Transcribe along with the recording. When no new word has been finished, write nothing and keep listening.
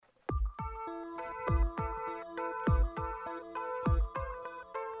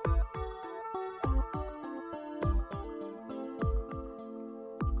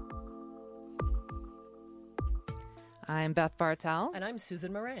I'm Beth Bartel. And I'm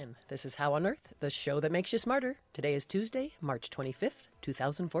Susan Moran. This is How on Earth, the show that makes you smarter. Today is Tuesday, March 25th,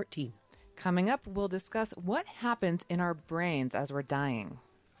 2014. Coming up, we'll discuss what happens in our brains as we're dying.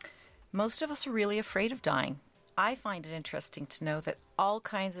 Most of us are really afraid of dying. I find it interesting to know that all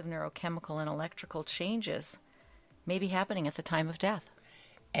kinds of neurochemical and electrical changes may be happening at the time of death.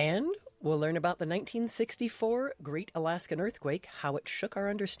 And we'll learn about the 1964 Great Alaskan Earthquake, how it shook our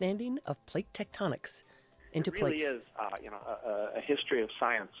understanding of plate tectonics into place. It really is, a history of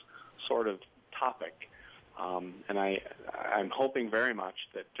science sort of topic. And I'm hoping very much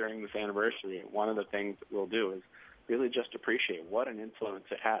that during this anniversary, one of the things that we'll do is really just appreciate what an influence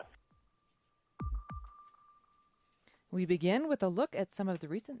it had. We begin with a look at some of the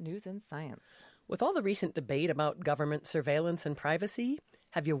recent news in science. With all the recent debate about government surveillance and privacy,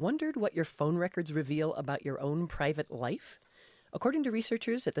 have you wondered what your phone records reveal about your own private life? According to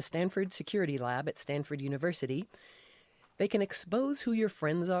researchers at the Stanford Security Lab at Stanford University, they can expose who your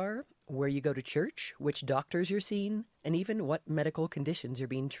friends are, where you go to church, which doctors you're seeing, and even what medical conditions you're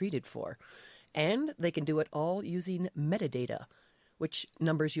being treated for. And they can do it all using metadata, which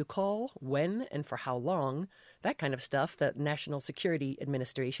numbers you call, when, and for how long, that kind of stuff that National Security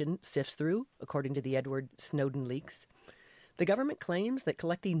Administration sifts through, according to the Edward Snowden leaks. The government claims that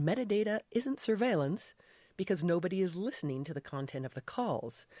collecting metadata isn't surveillance because nobody is listening to the content of the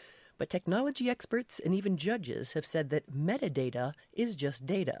calls. But technology experts and even judges have said that metadata is just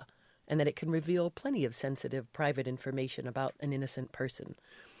data, and that it can reveal plenty of sensitive private information about an innocent person,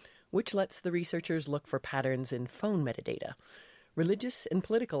 which lets the researchers look for patterns in phone metadata. Religious and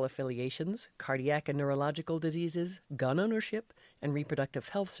political affiliations, cardiac and neurological diseases, gun ownership, and reproductive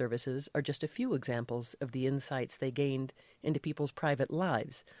health services are just a few examples of the insights they gained into people's private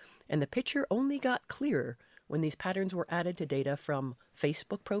lives. And the picture only got clearer when these patterns were added to data from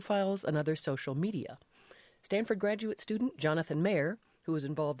Facebook profiles and other social media. Stanford graduate student Jonathan Mayer, who was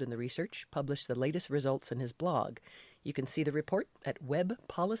involved in the research, published the latest results in his blog. You can see the report at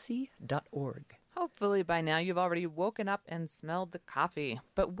webpolicy.org. Hopefully by now you've already woken up and smelled the coffee.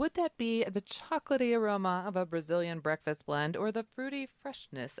 But would that be the chocolatey aroma of a Brazilian breakfast blend or the fruity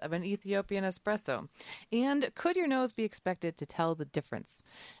freshness of an Ethiopian espresso? And could your nose be expected to tell the difference?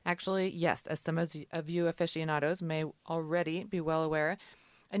 Actually, yes, as some of you aficionados may already be well aware,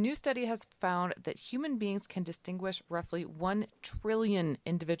 a new study has found that human beings can distinguish roughly 1 trillion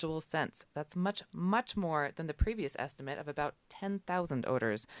individual scents. That's much, much more than the previous estimate of about 10,000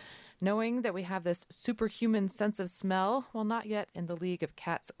 odors. Knowing that we have this superhuman sense of smell, while not yet in the league of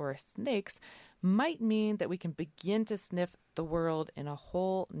cats or snakes, might mean that we can begin to sniff the world in a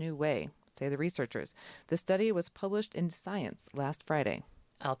whole new way, say the researchers. The study was published in Science last Friday.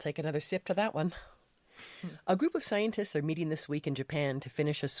 I'll take another sip to that one. A group of scientists are meeting this week in Japan to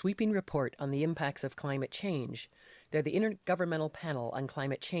finish a sweeping report on the impacts of climate change. They're the Intergovernmental Panel on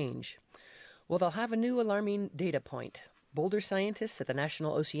Climate Change. Well, they'll have a new alarming data point. Boulder scientists at the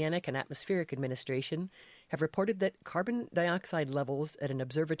National Oceanic and Atmospheric Administration have reported that carbon dioxide levels at an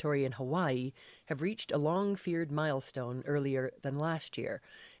observatory in Hawaii have reached a long-feared milestone earlier than last year,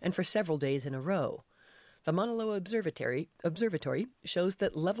 and for several days in a row. The Mauna Loa Observatory shows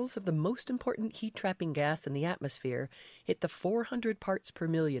that levels of the most important heat-trapping gas in the atmosphere hit the 400 parts per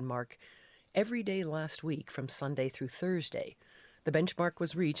million mark every day last week from Sunday through Thursday. The benchmark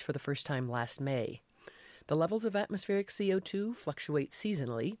was reached for the first time last May. The levels of atmospheric CO2 fluctuate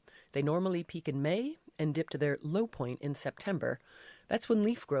seasonally. They normally peak in May and dip to their low point in September. That's when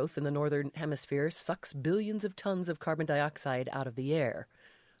leaf growth in the northern hemisphere sucks billions of tons of carbon dioxide out of the air.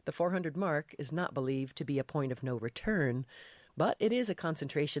 The 400 mark is not believed to be a point of no return, but it is a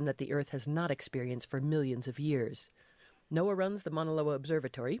concentration that the Earth has not experienced for millions of years. NOAA runs the Mauna Loa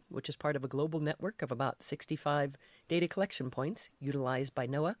Observatory, which is part of a global network of about 65 data collection points utilized by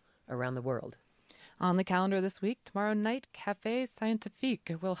NOAA around the world. On the calendar this week, tomorrow night, Café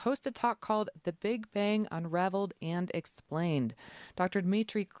Scientifique will host a talk called The Big Bang Unraveled and Explained. Dr.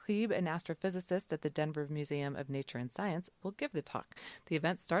 Dmitry Kleb, an astrophysicist at the Denver Museum of Nature and Science, will give the talk. The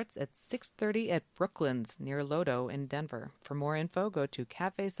event starts at 6:30 at Brooklands near Lodo in Denver. For more info, go to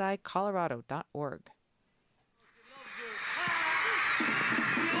cafescicolorado.org.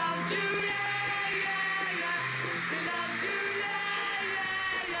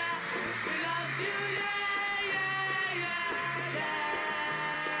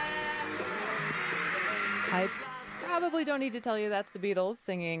 I probably don't need to tell you that's the Beatles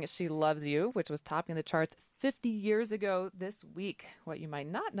singing She Loves You, which was topping the charts 50 years ago this week. What you might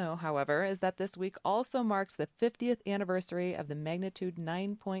not know, however, is that this week also marks the 50th anniversary of the magnitude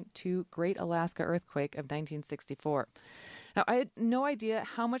 9.2 Great Alaska Earthquake of 1964. Now, I had no idea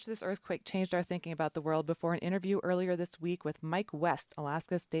how much this earthquake changed our thinking about the world before an interview earlier this week with Mike West,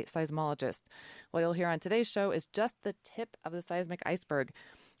 Alaska's state seismologist. What you'll hear on today's show is just the tip of the seismic iceberg.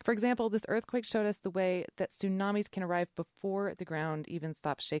 For example, this earthquake showed us the way that tsunamis can arrive before the ground even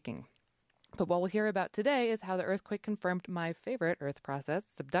stops shaking. But what we'll hear about today is how the earthquake confirmed my favorite earth process,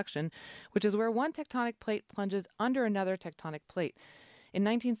 subduction, which is where one tectonic plate plunges under another tectonic plate. In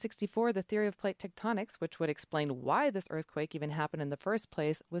 1964, the theory of plate tectonics, which would explain why this earthquake even happened in the first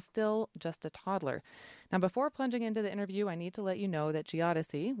place, was still just a toddler. Now, before plunging into the interview, I need to let you know that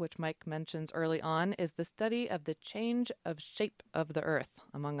geodesy, which Mike mentions early on, is the study of the change of shape of the Earth,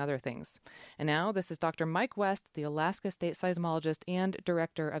 among other things. And now, this is Dr. Mike West, the Alaska State Seismologist and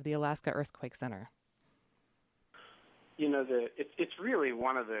Director of the Alaska Earthquake Center. You know, it's really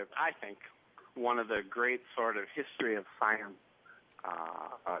one of the great sort of history of science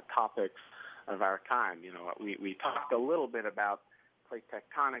topics of our time. You know, we talked a little bit about plate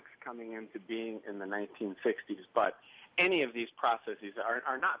tectonics coming into being in the 1960s, but any of these processes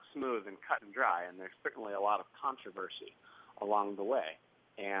are not smooth and cut and dry, and there's certainly a lot of controversy along the way.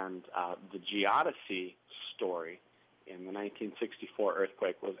 And the geodesy story in the 1964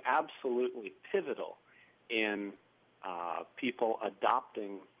 earthquake was absolutely pivotal in people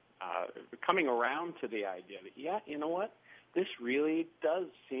adopting, coming around to the idea that, yeah, you know what? This really does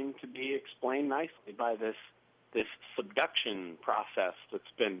seem to be explained nicely by this subduction process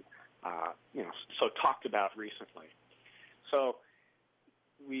that's been, so talked about recently. So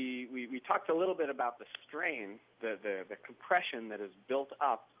we talked a little bit about the strain, the compression that is built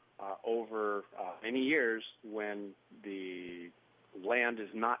up over many years when the land is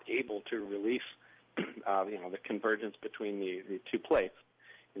not able to release, the convergence between the two plates.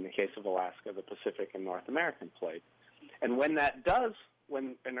 In the case of Alaska, the Pacific and North American plate. And when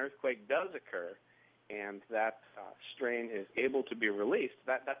an earthquake does occur and that strain is able to be released,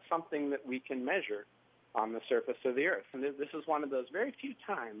 that's something that we can measure on the surface of the Earth. And this is one of those very few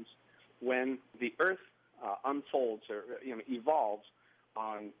times when the Earth unfolds or evolves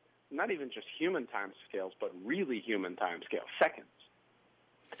on not even just human time scales, but really human time scales, seconds.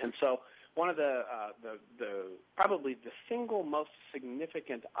 And so one of the probably the single most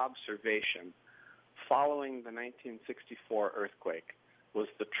significant observation following the 1964 earthquake was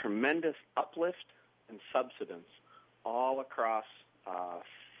the tremendous uplift and subsidence all across the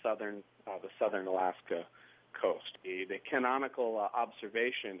southern Alaska coast. The canonical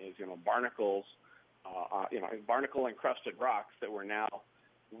observation is barnacles, barnacle-encrusted rocks that were now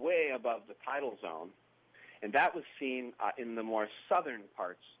way above the tidal zone, and that was seen in the more southern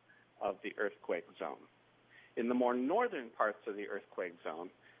parts of the earthquake zone. In the more northern parts of the earthquake zone,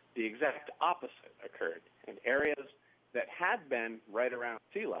 the exact opposite occurred, and areas that had been right around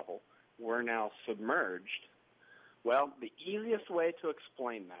sea level were now submerged. Well, the easiest way to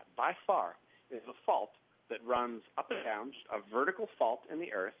explain that, by far, is a fault that runs up and down, a vertical fault in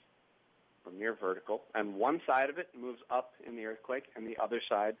the earth, or near vertical, and one side of it moves up in the earthquake, and the other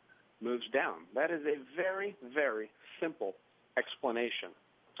side moves down. That is a very, very simple explanation.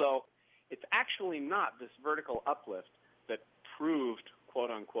 So it's actually not this vertical uplift that proved,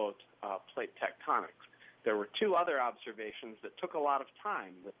 quote-unquote, plate tectonics. There were two other observations that took a lot of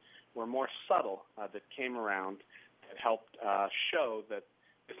time, that were more subtle, that came around, that helped show that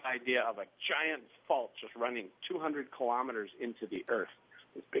this idea of a giant fault just running 200 kilometers into the Earth,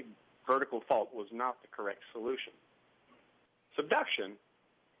 this big vertical fault, was not the correct solution. Subduction,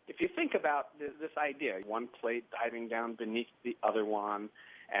 if you think about this idea, one plate diving down beneath the other one,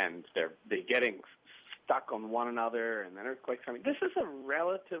 and they're getting stuck on one another, and then earthquakes coming. This is a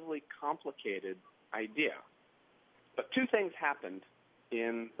relatively complicated idea. But two things happened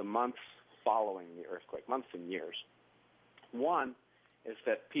in the months following the earthquake, months and years. One is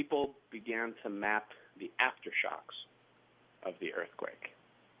that people began to map the aftershocks of the earthquake.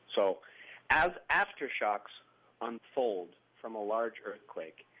 So as aftershocks unfold from a large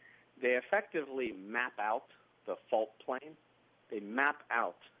earthquake, they effectively map out the fault plane. They map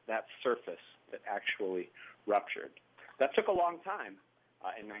out that surface that actually ruptured. That took a long time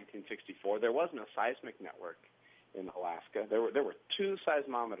in 1964. There was no seismic network in Alaska. There were two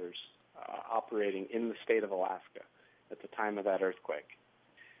seismometers operating in the state of Alaska at the time of that earthquake.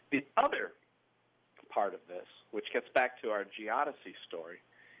 The other part of this, which gets back to our geodesy story,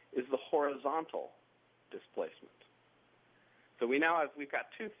 is the horizontal displacement. So we've got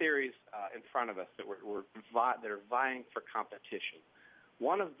two theories in front of us that are vying for competition.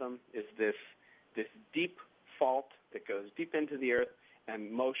 One of them is this deep fault that goes deep into the earth,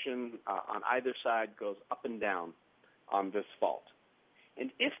 and motion on either side goes up and down on this fault.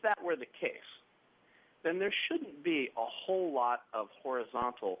 And if that were the case, then there shouldn't be a whole lot of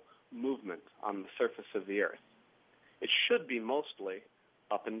horizontal movement on the surface of the Earth. It should be mostly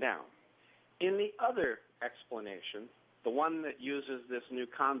up and down. In the other explanation, the one that uses this new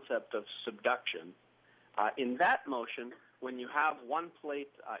concept of subduction, in that motion, when you have one plate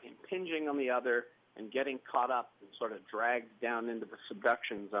impinging on the other and getting caught up and sort of dragged down into the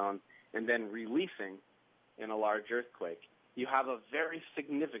subduction zone and then releasing in a large earthquake, you have a very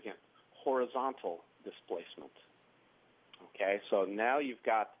significant horizontal displacement. Okay, so now you've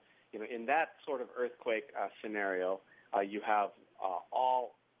got, in that sort of earthquake scenario, you have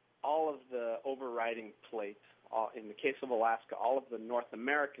all of the overriding plate, in the case of Alaska, all of the North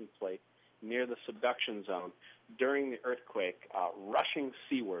American plate near the subduction zone during the earthquake rushing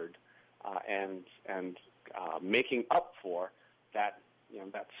seaward and making up for that,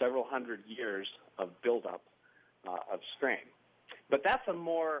 that several hundred years of buildup of strain. But that's a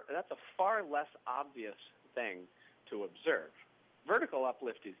far less obvious thing to observe. Vertical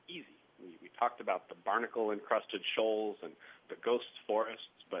uplift is easy. We talked about the barnacle-encrusted shoals and the ghost forests,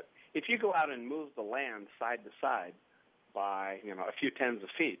 but if you go out and move the land side to side by a few tens of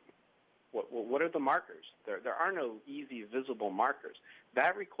feet, what are the markers? There are no easy visible markers.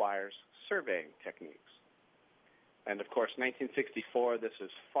 That requires surveying techniques. And of course, 1964, this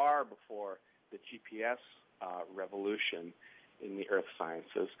is far before the GPS revolution in the earth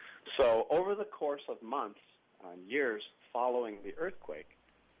sciences. So over the course of months and years following the earthquake,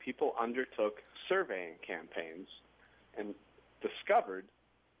 people undertook surveying campaigns and discovered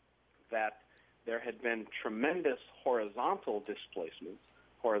that there had been tremendous horizontal displacements,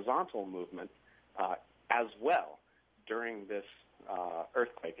 horizontal movement as well during this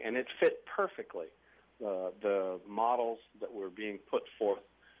earthquake. And it fit perfectly the models that were being put forth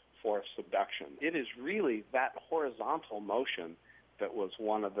for subduction. It is really that horizontal motion that was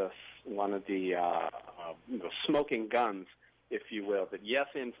one of the smoking guns, if you will, that yes,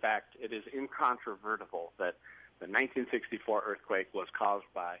 in fact, it is incontrovertible that the 1964 earthquake was caused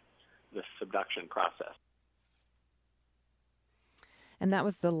by this subduction process. And that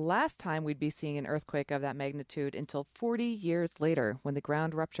was the last time we'd be seeing an earthquake of that magnitude until 40 years later, when the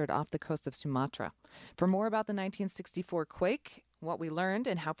ground ruptured off the coast of Sumatra. For more about the 1964 quake, what we learned,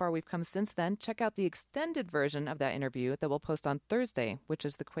 and how far we've come since then, check out the extended version of that interview that we'll post on Thursday, which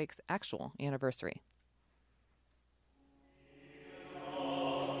is the quake's actual anniversary.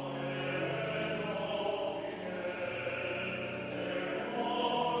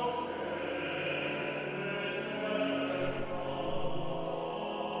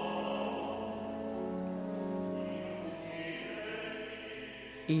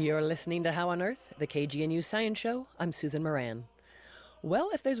 You're listening to How on Earth, the KGNU Science Show. I'm Susan Moran.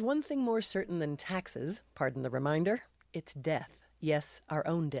 Well, if there's one thing more certain than taxes, pardon the reminder, it's death. Yes, our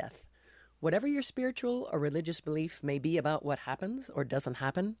own death. Whatever your spiritual or religious belief may be about what happens or doesn't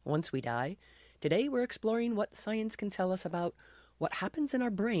happen once we die, today we're exploring what science can tell us about what happens in our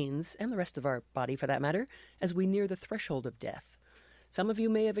brains, and the rest of our body for that matter, as we near the threshold of death. Some of you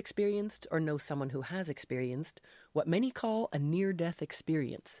may have experienced or know someone who has experienced what many call a near-death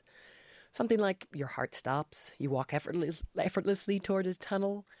experience. Something like your heart stops, you walk effortlessly toward a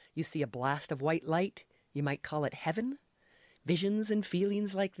tunnel, you see a blast of white light, you might call it heaven. Visions and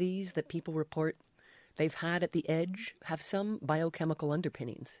feelings like these that people report they've had at the edge have some biochemical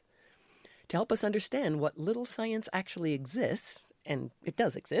underpinnings. To help us understand what little science actually exists, and it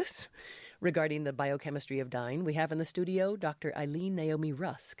does exist, regarding the biochemistry of dying, we have in the studio Dr. Eileen Naomi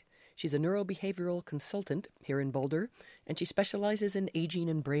Rusk. She's a neurobehavioral consultant here in Boulder, and she specializes in aging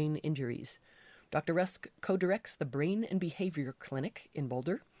and brain injuries. Dr. Rusk co-directs the Brain and Behavior Clinic in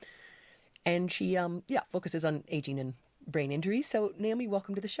Boulder, and she focuses on aging and brain injuries. So, Naomi,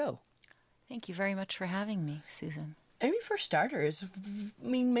 welcome to the show. Thank you very much for having me, Susan. I mean, for starters,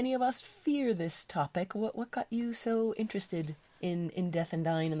 many of us fear this topic. What got you so interested in death and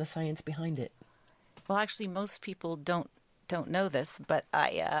dying and the science behind it? Well, actually, most people don't know this, but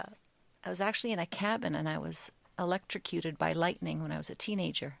I was actually in a cabin and I was electrocuted by lightning when I was a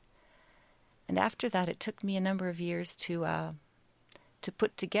teenager. And after that, it took me a number of years to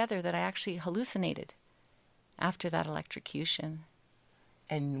put together that I actually hallucinated after that electrocution.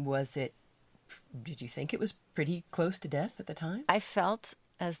 And did you think it was pretty close to death at the time? I felt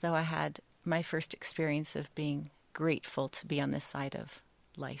as though I had my first experience of being grateful to be on this side of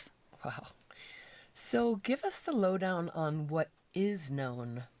life. Wow. So give us the lowdown on what is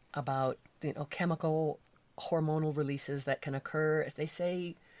known about, chemical hormonal releases that can occur, as they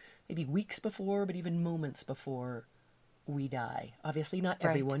say, maybe weeks before, but even moments before we die. Obviously not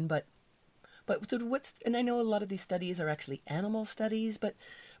everyone, right. But so and I know a lot of these studies are actually animal studies, but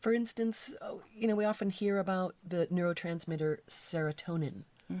For instance, we often hear about the neurotransmitter serotonin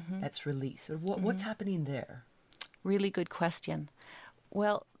that's released. So what's happening there? Really good question.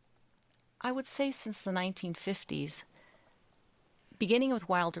 Well, I would say since the 1950s, beginning with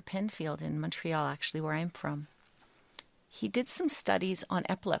Wilder Penfield in Montreal, actually, where I'm from, he did some studies on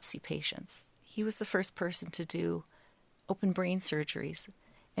epilepsy patients. He was the first person to do open brain surgeries.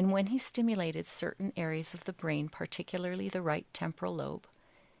 And when he stimulated certain areas of the brain, particularly the right temporal lobe,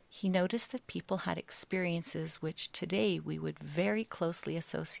 he noticed that people had experiences which today we would very closely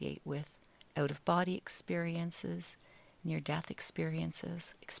associate with out-of-body experiences, near-death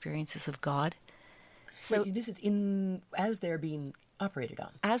experiences, experiences of God. So this is as they're being operated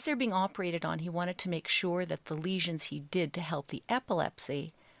on. As they're being operated on, he wanted to make sure that the lesions he did to help the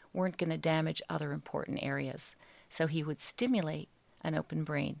epilepsy weren't going to damage other important areas. So he would stimulate an open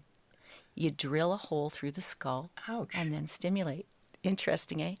brain. You drill a hole through the skull. Ouch. And then stimulate.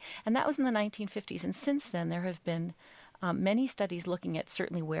 Interesting, eh? And that was in the 1950s. And since then, there have been many studies looking at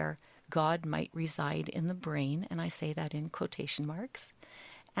certainly where God might reside in the brain, and I say that in quotation marks,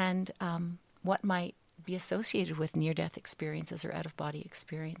 and what might be associated with near-death experiences or out-of-body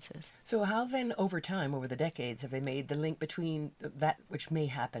experiences. So how then, over time, over the decades, have they made the link between that which may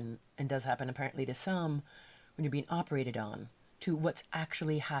happen and does happen apparently to some when you're being operated on to what's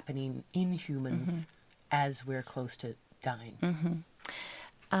actually happening in humans as we're close to dying?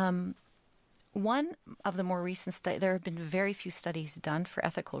 One of the more recent studies, there have been very few studies done for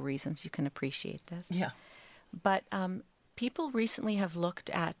ethical reasons. You can appreciate this. Yeah. But people recently have looked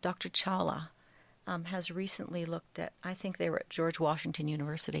at, Dr. Chawla has recently looked at, I think they were at George Washington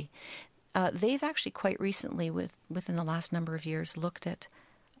University. They've actually quite recently, within the last number of years, looked at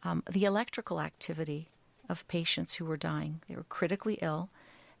the electrical activity of patients who were dying. They were critically ill,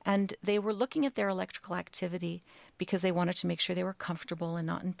 and they were looking at their electrical activity because they wanted to make sure they were comfortable and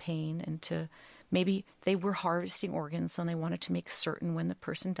not in pain, and to maybe they were harvesting organs and they wanted to make certain when the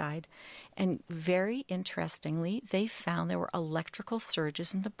person died. And very interestingly, they found there were electrical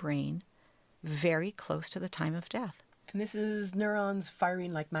surges in the brain very close to the time of death. And this is neurons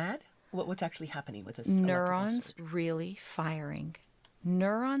firing like mad? What's actually happening with this? Neurons really firing.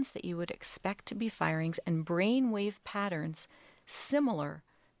 Neurons that you would expect to be firings, and brain wave patterns similar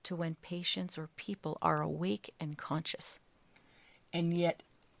to when patients or people are awake and conscious. And yet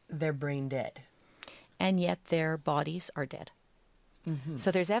they're brain dead. And yet their bodies are dead. So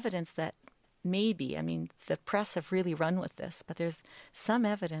there's evidence that maybe, I mean, the press have really run with this, but there's some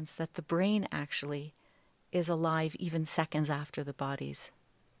evidence that the brain actually is alive even seconds after the body's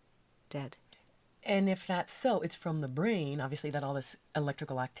dead. And if that's so, it's from the brain, obviously, that all this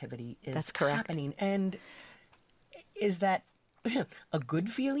electrical activity is That's correct. happening. And is that a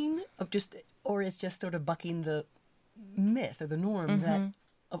good feeling or it's just sort of bucking the myth or the norm that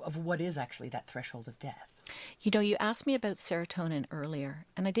of what is actually that threshold of death? You know, you asked me about serotonin earlier,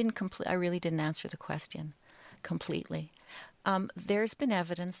 and I really didn't answer the question completely. There's been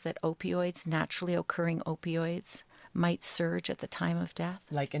evidence that opioids, naturally occurring opioids, might surge at the time of death.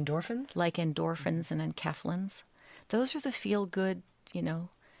 Like endorphins? Like endorphins and enkephalins. Those are the feel-good,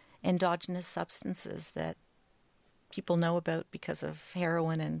 endogenous substances that people know about because of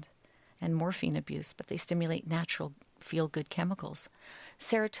heroin and morphine abuse, but they stimulate natural feel-good chemicals.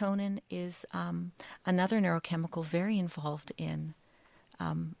 Serotonin is another neurochemical very involved in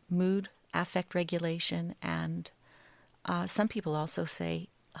mood, affect regulation, and some people also say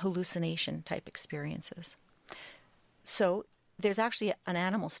hallucination type experiences. So there's actually an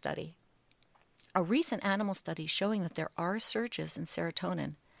animal study, a recent animal study showing that there are surges in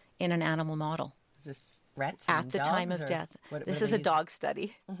serotonin in an animal model. Is this rats at the dogs, time of death? This is a dog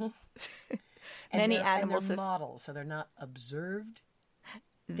study. Many animals and they're models, so they're not observed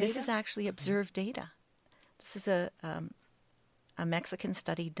data? This is actually observed data. This is a Mexican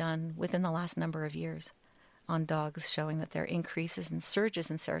study done within the last number of years on dogs, showing that there are increases in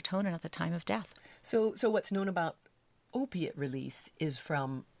surges in serotonin at the time of death. So what's known about opiate release is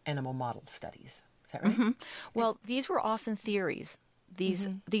from animal model studies. Is that right? Well, these were often theories. These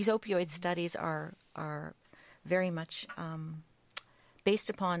opioid studies are very much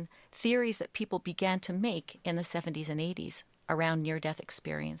based upon theories that people began to make in the 70s and 80s around near-death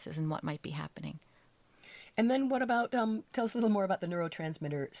experiences and what might be happening. And then what about, tell us a little more about the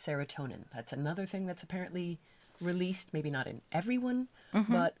neurotransmitter serotonin. That's another thing that's apparently released, maybe not in everyone,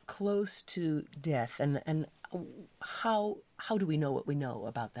 but close to death. And how do we know what we know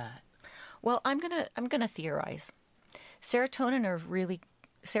about that? Well, I'm gonna theorize.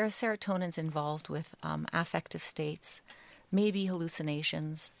 Serotonin's involved with affective states, maybe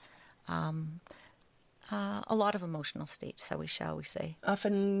hallucinations, A lot of emotional states, shall we say.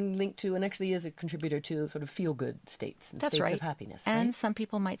 Often linked to, and actually is a contributor to, sort of feel-good states and That's states right. of happiness. And right? some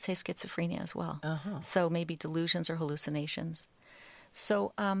people might say schizophrenia as well. So maybe delusions or hallucinations.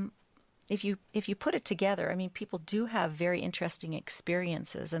 So if you put it together, I mean, people do have very interesting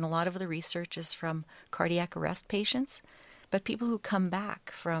experiences, and a lot of the research is from cardiac arrest patients, but people who come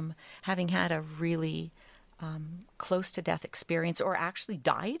back from having had a really close to death experience or actually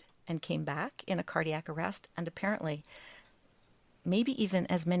died and came back in a cardiac arrest, and apparently maybe even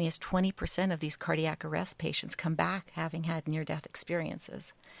as many as 20% of these cardiac arrest patients come back having had near-death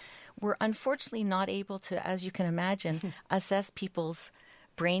experiences. We're unfortunately not able to, as you can imagine, assess people's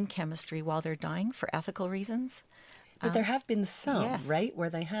brain chemistry while they're dying for ethical reasons. But there have been some, yes. right, where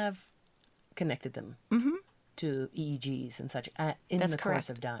they have connected them to EEGs and such in That's the correct. course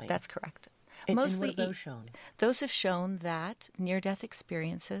of dying. That's correct. And Mostly, what have those shown? Those have shown that near-death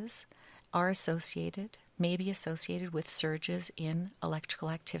experiences are maybe associated with surges in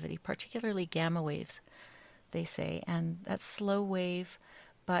electrical activity, particularly gamma waves, they say. And that's slow wave,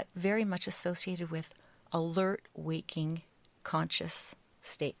 but very much associated with alert, waking, conscious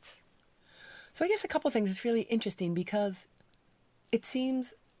states. So I guess a couple of things is really interesting because it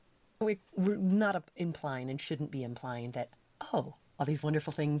seems we're not implying and shouldn't be implying that, all these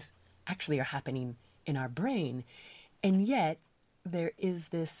wonderful things actually are happening in our brain. And yet there is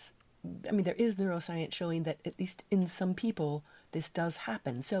neuroscience showing that at least in some people this does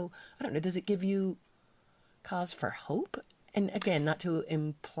happen. So I don't know, does it give you cause for hope? And again, not to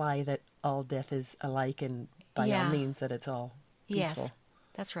imply that all death is alike and by all means that it's all peaceful. Yes,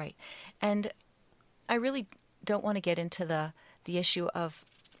 that's right. And I really don't want to get into the issue of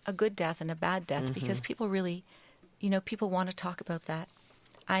a good death and a bad death because people really, people want to talk about that.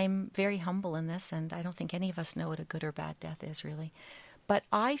 I'm very humble in this, and I don't think any of us know what a good or bad death is, really. But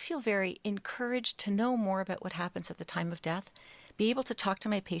I feel very encouraged to know more about what happens at the time of death, be able to talk to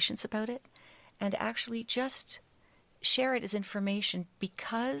my patients about it, and actually just share it as information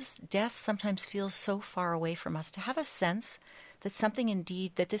because death sometimes feels so far away from us. To have a sense that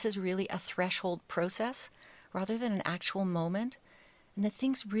that this is really a threshold process rather than an actual moment, and that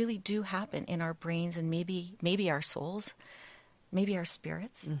things really do happen in our brains and maybe our souls, maybe our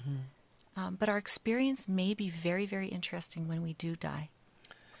spirits. But our experience may be very, very interesting when we do die.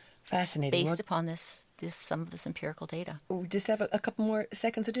 Fascinating. Based upon some of this empirical data. We just have a couple more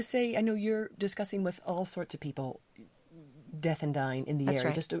seconds. So just say, I know you're discussing with all sorts of people death and dying in the That's area.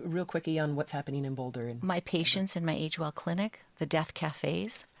 right. Just a real quickie on what's happening in Boulder. My patients in my Age Well clinic, the death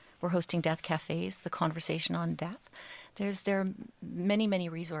cafes. We're hosting death cafes, the conversation on death. There are many, many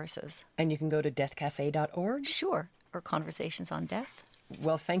resources. And you can go to deathcafe.org? Sure. Or Conversations on Death.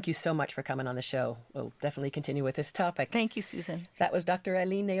 Well, thank you so much for coming on the show. We'll definitely continue with this topic. Thank you, Susan. That was Dr.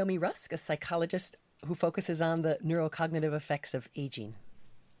 Eileen Naomi Rusk, a psychologist who focuses on the neurocognitive effects of aging.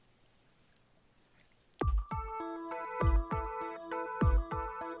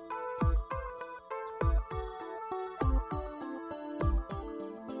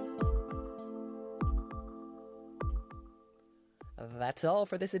 That's all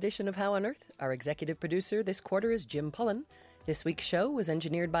for this edition of How on Earth. Our executive producer this quarter is Jim Pullen. This week's show was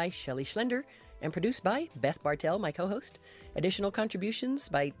engineered by Shelley Schlender and produced by Beth Bartell, my co-host. Additional contributions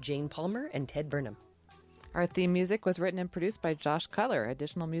by Jane Palmer and Ted Burnham. Our theme music was written and produced by Josh Cutler.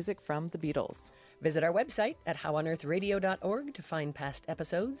 Additional music from the Beatles. Visit our website at howonearthradio.org to find past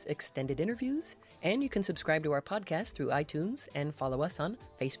episodes, extended interviews, and you can subscribe to our podcast through iTunes and follow us on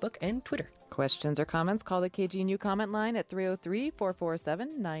Facebook and Twitter. Questions or comments, call the KGNU comment line at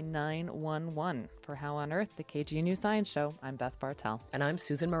 303-447-9911. For How on Earth, the KGNU Science Show, I'm Beth Bartell. And I'm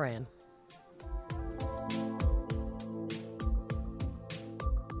Susan Moran.